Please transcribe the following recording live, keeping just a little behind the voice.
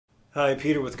Hi,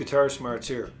 Peter with GuitarSmartz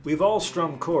here. We've all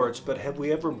strummed chords, but have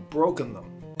we ever broken them?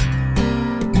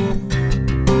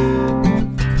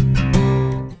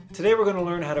 Today we're going to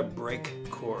learn how to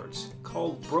break chords,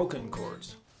 called broken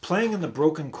chords. Playing in the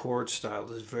broken chord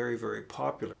style is very, very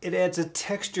popular. It adds a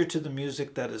texture to the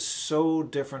music that is so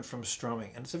different from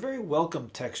strumming, and it's a very welcome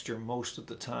texture most of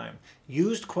the time.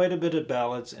 Used quite a bit of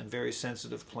ballads and very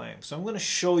sensitive playing. So I'm going to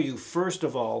show you first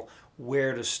of all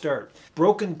where to start.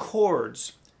 Broken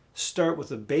chords start with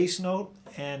a bass note,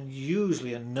 and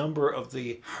usually a number of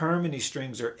the harmony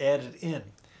strings are added in.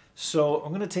 So I'm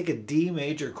going to take a D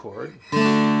major chord.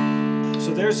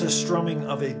 So there's a strumming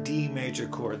of a D major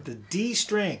chord. The D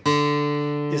string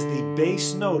is the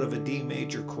bass note of a D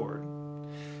major chord.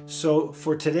 So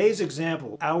for today's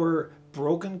example, our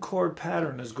broken chord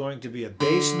pattern is going to be a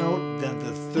bass note, then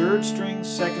the third string,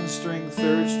 second string,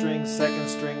 third string, second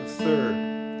string,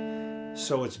 third.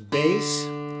 So it's bass,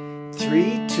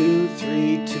 3, 2,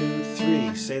 3, 2,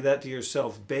 3. Say that to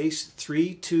yourself. Bass,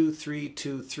 3, 2, 3,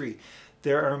 2, 3.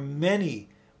 There are many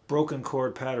broken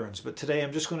chord patterns, but today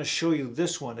I'm just going to show you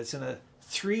this one. It's in a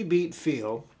 3-beat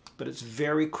feel, but it's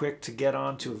very quick to get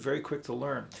onto, very quick to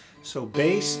learn. So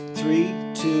bass, 3,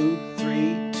 2,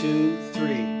 3, 2,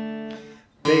 3.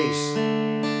 Bass.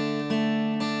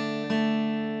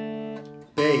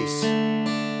 Bass.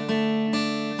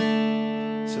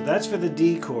 So that's for the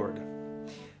D chord.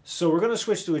 So we're going to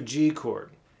switch to a G chord.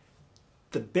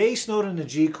 The bass note in the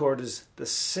G chord is the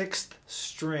 6th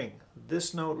string,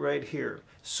 this note right here.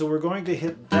 So we're going to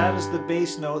hit that as the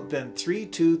bass note, then 3,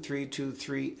 2, 3, 2,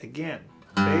 3 again.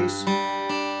 Bass,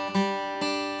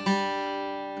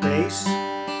 bass,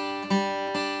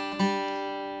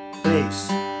 bass.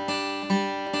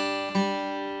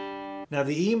 Now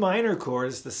the E minor chord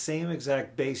is the same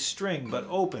exact bass string, but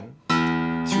open. 3,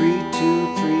 2,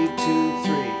 3, 2,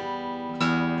 3.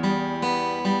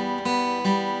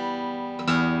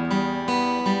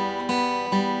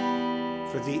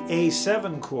 The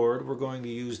A7 chord, we're going to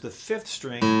use the 5th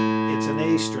string. It's an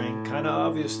A string, kind of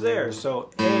obvious there.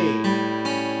 So A,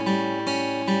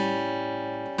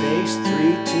 bass, 3,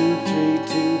 2, 3,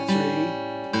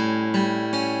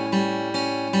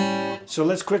 2, 3. So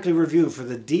let's quickly review. For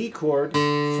the D chord,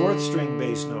 4th string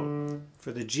bass note.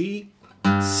 For the G,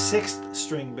 6th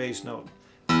string bass note.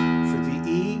 For the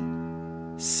E,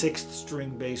 6th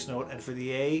string bass note, and for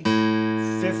the A,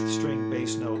 5th string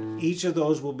bass note. Each of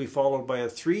those will be followed by a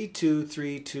 3, 2,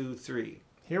 3, 2, 3.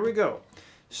 Here we go.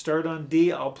 Start on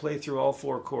D. I'll play through all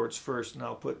 4 chords first, and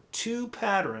I'll put 2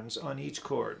 patterns on each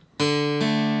chord.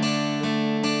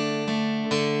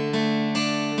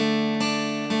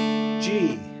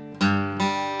 G.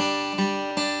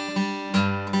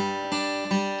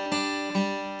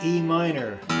 E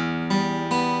minor.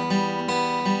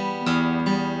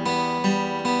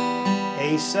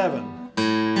 A7.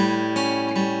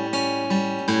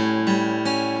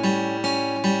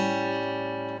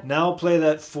 Now play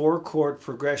that 4-chord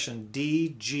progression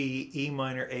D, G, E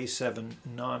minor, A7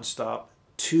 non-stop,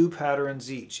 2 patterns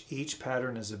each. Each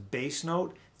pattern is a bass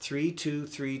note, 3, 2,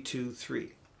 3, 2,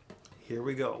 3. Here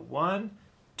we go. 1,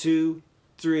 2,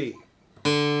 3.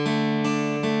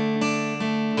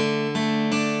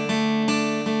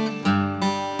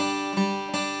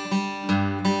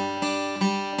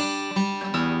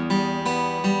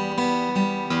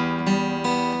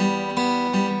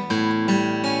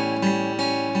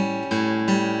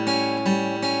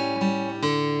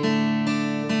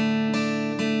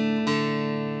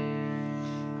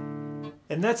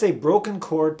 And that's a broken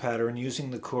chord pattern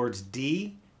using the chords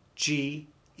D, G,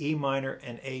 E minor,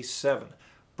 and A7.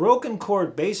 Broken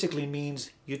chord basically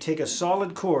means you take a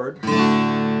solid chord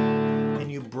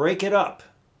and you break it up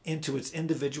into its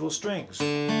individual strings.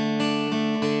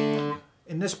 In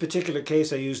this particular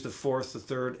case, I used the 4th, the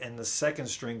 3rd, and the 2nd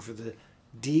string for the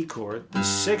D chord, the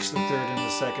 6th, the 3rd, and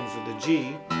the 2nd for the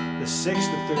G, the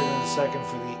 6th, the 3rd, and the 2nd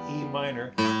for the E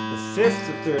minor, the 5th,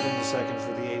 the 3rd, and the 2nd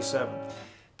for the A7.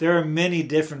 There are many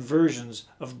different versions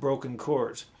of broken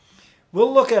chords.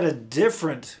 We'll look at a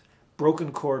different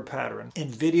broken chord pattern in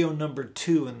video number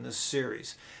 2 in this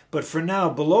series. But for now,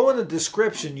 below in the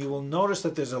description, you will notice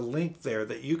that there's a link there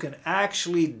that you can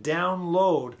actually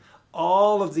download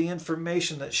all of the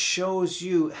information that shows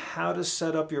you how to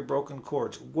set up your broken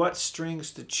chords, what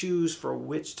strings to choose for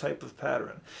which type of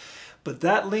pattern. But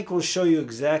that link will show you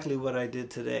exactly what I did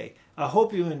today. I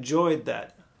hope you enjoyed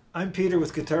that. I'm Peter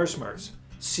with GuitarSmartz.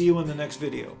 See you in the next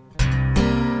video.